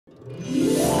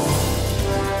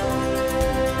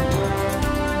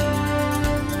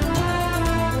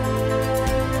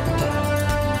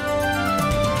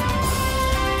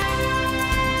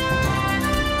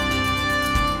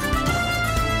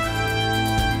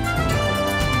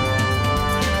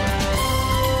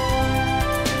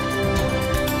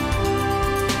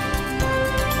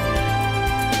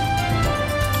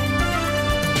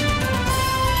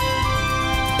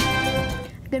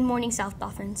morning, South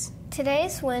Dolphins. Today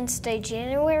is Wednesday,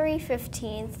 January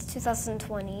 15th,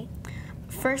 2020.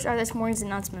 First are this morning's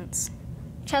announcements.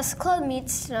 Chess Club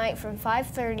meets tonight from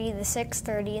 5:30 to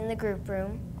 6:30 in the group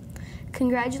room.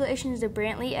 Congratulations to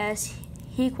Brantley S.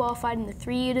 He qualified in the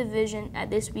 3U division at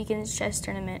this weekend's chess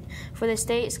tournament for the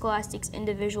State Scholastics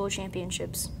Individual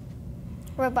Championships.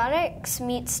 Robotics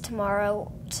meets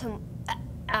tomorrow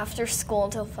after school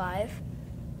until 5.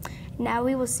 Now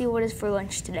we will see what is for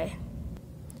lunch today.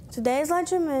 Today's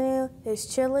lunch menu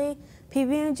is chili,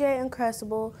 PB&J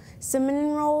Uncrustable,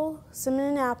 cinnamon roll,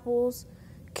 cinnamon apples,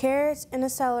 carrots in a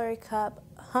celery cup,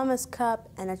 hummus cup,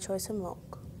 and a choice of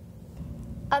milk.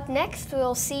 Up next,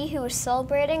 we'll see who is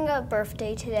celebrating a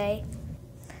birthday today.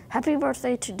 Happy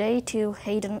birthday today to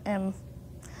Hayden M.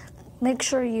 Make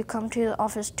sure you come to the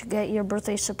office to get your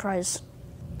birthday surprise.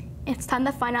 It's time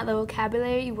to find out the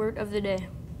vocabulary word of the day.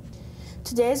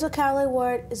 Today's vocabulary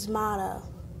word is motto.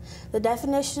 The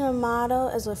definition of motto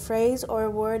is a phrase or a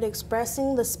word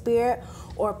expressing the spirit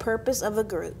or purpose of a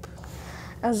group.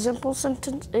 A simple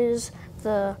sentence is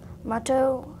the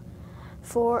motto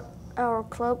for our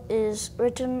club is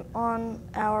written on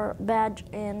our badge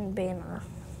and banner.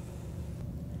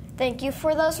 Thank you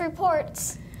for those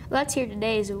reports. Let's hear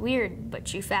today's weird but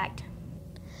true fact.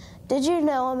 Did you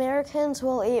know Americans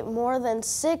will eat more than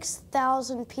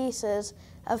 6,000 pieces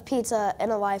of pizza in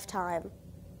a lifetime?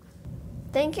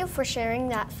 Thank you for sharing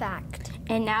that fact.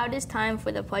 And now it is time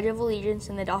for the Pledge of Allegiance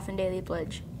and the Dolphin Daily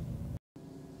Pledge.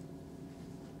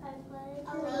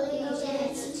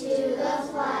 Allegiance to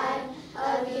the flag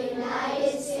of the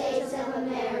United States of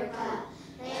America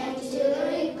and to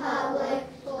the republic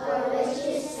for which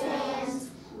it stands,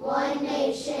 one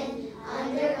nation,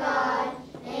 under God,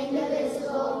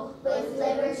 indivisible, with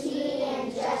liberty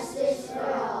and justice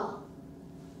for all.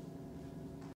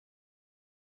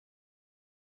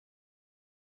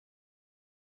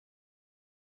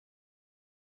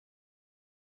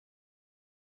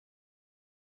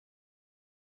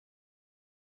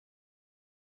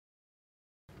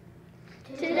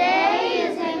 Today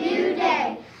is a new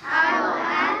day. I will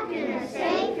act in a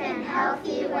safe and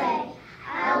healthy way.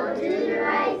 I will do the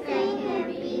right thing and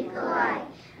be polite.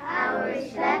 I will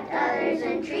respect others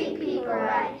and treat people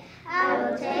right. I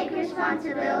will take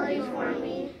responsibility for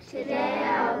me. Today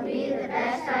I will be the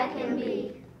best I can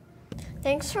be.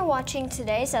 Thanks for watching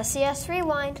today's SES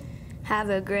Rewind. Have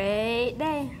a great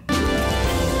day.